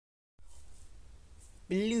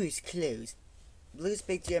Blue's Clues. Blue's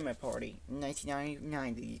Pajama Party,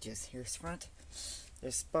 1999. Here's front,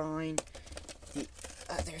 the spine, the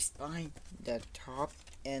other spine, the top,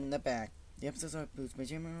 and the back. The episodes of Blue's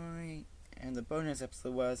Pajama Party, and the bonus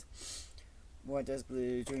episode was, what does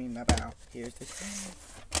Blue dream about? Here's the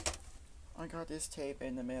tape. I got this tape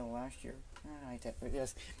in the mail last year. I tape it,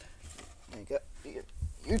 yes.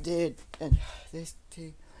 You did, and this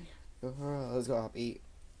tape, let's go, copy.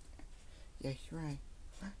 Yeah, you're right.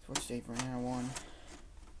 Switch tape from now on.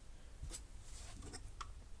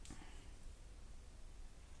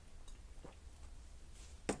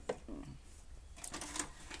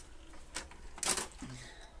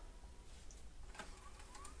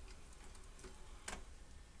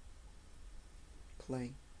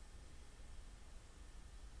 Play.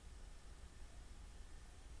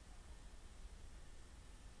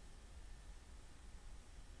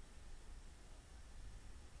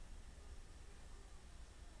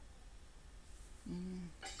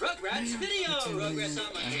 Rugrats video! Rugrats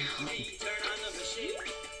on my TV. Turn on the machine.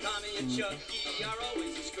 Tommy and Chucky are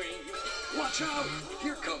always a scream. Watch out!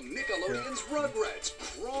 Here come Nickelodeon's Rugrats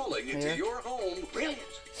crawling into your home. Brilliant!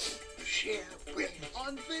 Share brilliant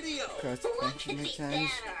on video. Cross the country next time.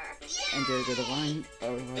 And there go the line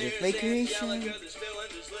of the vacation. Rugrats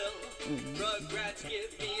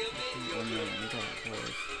give me a video.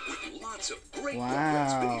 With lots of great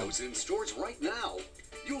Rugrats videos in stores right now.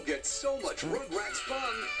 You'll get so much Rugrats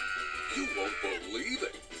fun, you won't believe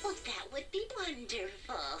it. Well, that would be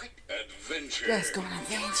wonderful. Adventure. Let's go on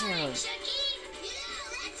adventure. Yeah, let's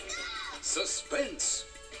go. Suspense.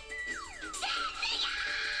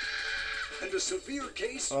 And a severe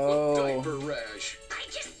case of diaper rash. I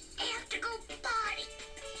just have to go potty.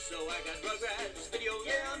 So I got Rugrats video,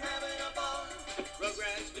 yeah, I'm having a ball.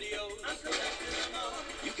 Rugrats videos, I'm collecting them all.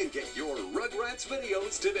 You can get your Rugrats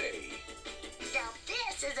videos today. Now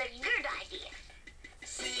this is a good idea.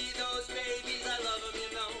 See those babies, I love them, you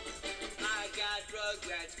know. I got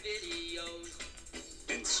Rugrats videos.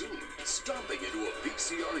 And soon, stomping into a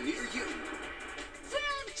VCR near you.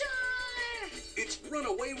 Raptor! It's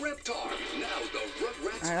Runaway Reptar. Now the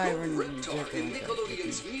Rugrats Go Reptar in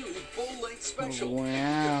Nickelodeon's new full-length special. Wow. You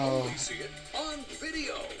can only see it on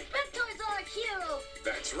video. Reptar's our hero.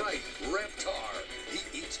 That's right, Reptar. He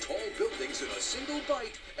eats tall buildings in a single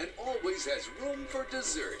bite and always has room for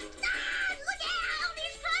dessert. Ah, look out!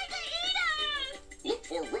 He's trying to eat us! Look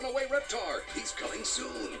for Runaway Reptar. He's coming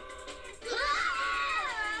soon.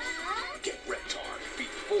 Ah! Get Reptar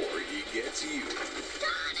before he gets you.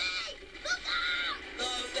 Johnny! Look out!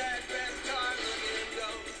 Love that Reptar, look at him go.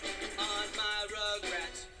 On my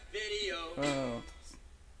Rugrats video. Oh.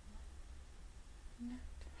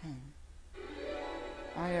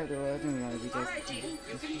 I have to listen to because. Alright, Dee, you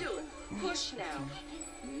can do it. Push now.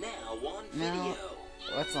 Now on Now, video.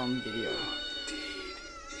 what's on video? Indeed,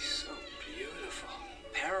 he's so beautiful.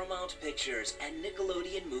 Paramount Pictures and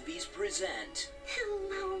Nickelodeon Movies present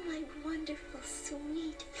Hello, my wonderful,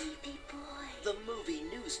 sweet baby boy. the movie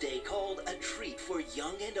Newsday called A Treat for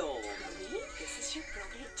Young and Old. Honey, this is your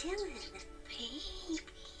brother Dylan. Baby.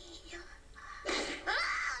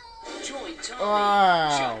 Join Tommy,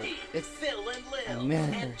 Wow. Chucky, It's Phil and Lil,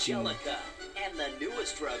 American. Angelica, and the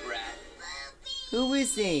newest Rugrat, Who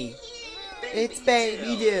is he? Baby It's Baby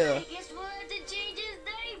Dill. Dill. I guess we'll have to change his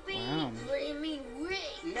name, Wow. What do you mean,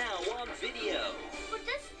 Rick? Now on video. But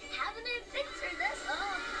this having a picture, that's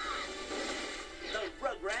all. The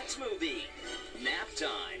Rugrats movie, Nap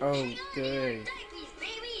Time, Oh, good. Diapies,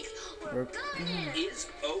 babies. We're We're gone. is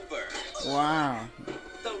over. Wow.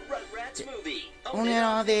 The Rugrats movie, Only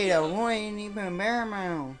on video. Only even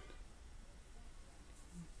Paramount.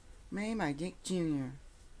 Made by Dick Jr.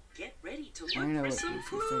 Get ready to I know look what for some this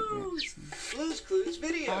is like, clues. Blue's Clues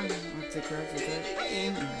video. Oh, what's the correct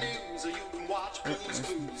name? So you can watch Blue's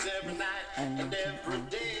Clues every night and every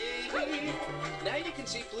day. Now you can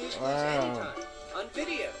see Blue's Clues Wow. anytime on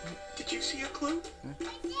video. Did you see a clue?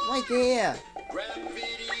 Right there. Grab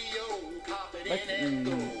video, pop it Let's in and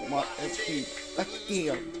go. what? Let's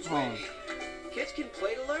deal. Oh, Kids can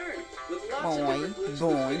play to learn with lots of boy, different Blue's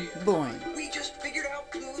boy, Clues videos. boy. We just figured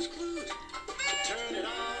out Blue's Clues. Turn it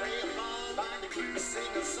on and on, find the clues, sing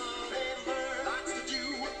a song and learn lots to do.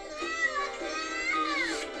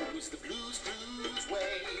 Blues, the Blues Clues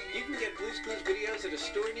way. You can get Blue's Clues videos at a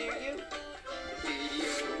store near you.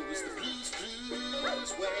 Videos, the Blues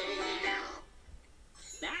Clues way.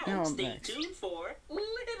 Now Now stay next. tuned for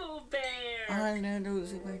Little Bear. I know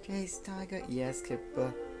Super Chase Tiger. Yes,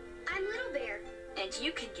 Kipper. I'm Little Bear. And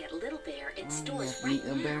you can get Little Bear in stores yes, right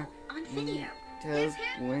Little now Bear. on video. Tails,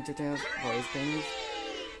 Winter Tails, Boys Things,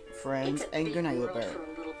 Friends, It's a and big Good Night, Little world Bear. for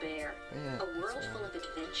a little bear. Yeah, A world full of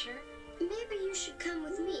adventure, Maybe you should come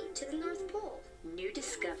with me to the North Pole. new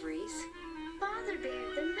discoveries, Father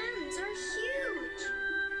Bear, the mountains are huge.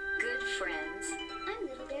 good friends, I'm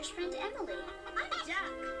Little Bear's friend Emily. I'm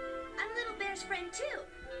Duck. I'm Little Bear's friend too.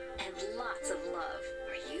 and lots of love.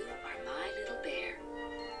 For you are my little bear.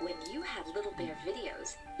 When you have Little Bear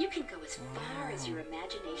videos, you can go as far as your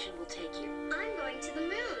imagination will take you. I'm going to the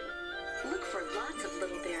moon. Look for lots of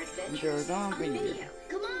Little Bear adventures There's on on video. video.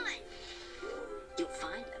 Come on. You'll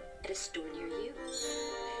find them at a store near you.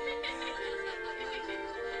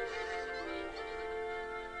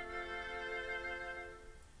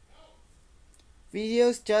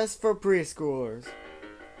 Videos just for preschoolers.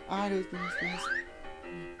 I do things.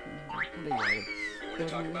 We're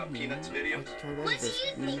talking about Peanuts videos. What do you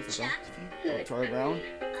think, Chuck? Charlie Brown.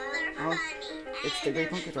 They're Oh, funny. It's the Great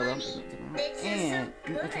Pumpkin Charlie Brown. And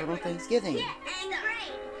Charlie Brown Thanksgiving. Yeah, and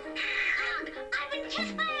great. I've been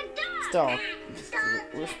kicked by a dog. Stop. I have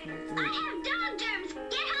dog germs.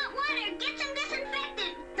 Get hot water. Get some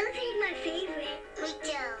disinfectant. Those are my favorite. Me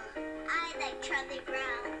too. I like Charlie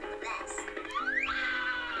Brown the best.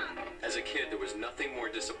 As a kid, there was nothing more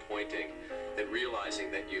disappointing than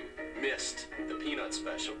realizing that you missed the Peanuts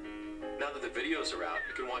special. Now that the videos are out,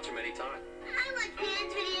 you can watch them anytime. I watch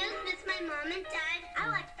Peanuts videos with my mom and dad. I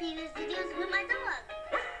watch Peanuts videos with my dog.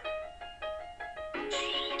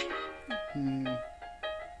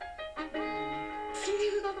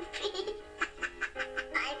 Snoopy.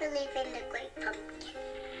 I believe in the Great Pumpkin.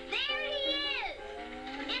 There he is!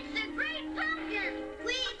 It's the Great Pumpkin!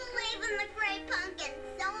 We believe in the Great Pumpkin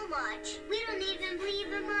so much. We don't even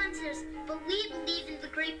believe in monsters, but we believe in the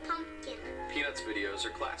Great Pumpkin. Peanuts videos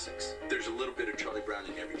are classics. There's a little bit of Charlie Brown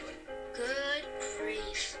in everybody. Good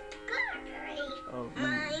grief. Good grief. Oh,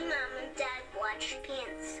 My mom and dad watched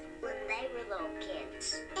Peanuts when they were little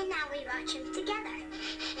kids. And now we watch them together.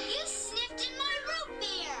 You sniffed in my root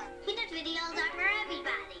beer! Peanut videos are for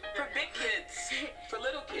everybody. For big kids. For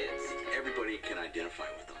little kids. Everybody can identify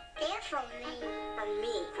with them. They're for me. For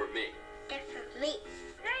me. For me. They're for me.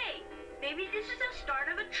 Hey, maybe this is the start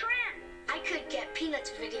of a trend. I could get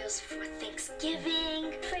Peanuts videos for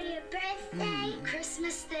Thanksgiving, for your birthday,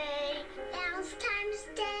 Christmas Day, Valentine's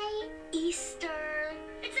Day, Easter.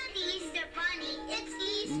 It's not the Easter Bunny, it's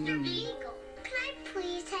the Easter Beagle. Can I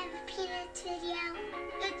please have a Peanuts video?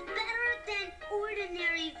 It's better than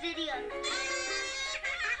ordinary videos.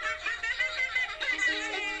 It's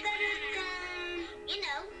better than,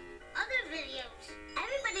 other videos.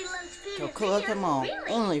 Everybody loves Peanuts so collect them all. Really?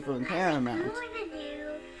 Only from Paramount. More than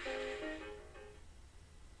you.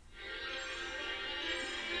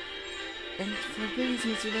 Thanks for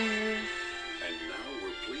praising us there. And now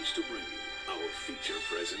we're pleased to bring you our feature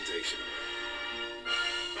presentation.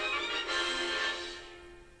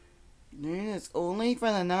 It's only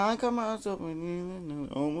for the non-commercial.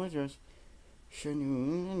 Almost just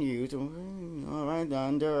and use alright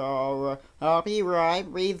under our copyright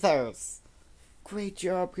reverse. Great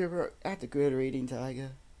job, that's a good reading,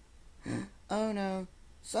 Tiger. Oh no,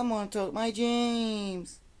 someone took my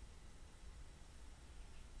James.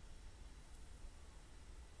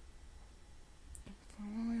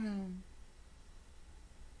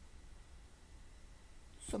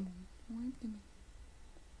 Someone wiped me.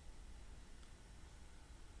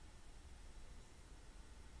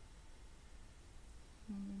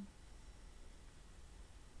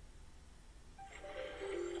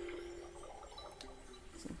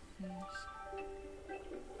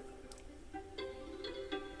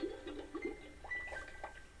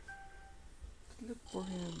 Look for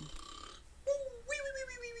him.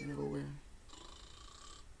 Everywhere.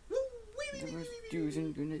 There was Jews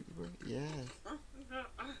in the neighborhood. Yes. Oh,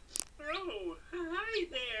 hi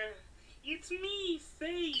there. It's me,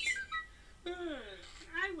 Faith.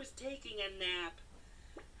 I was taking a nap.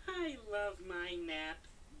 I love my nap.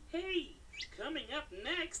 Hey, coming up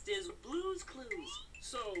next is Blue's Clues.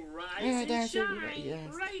 So rise and shine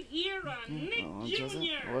right here on Nick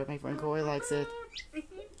Jr. My friend Corey likes it.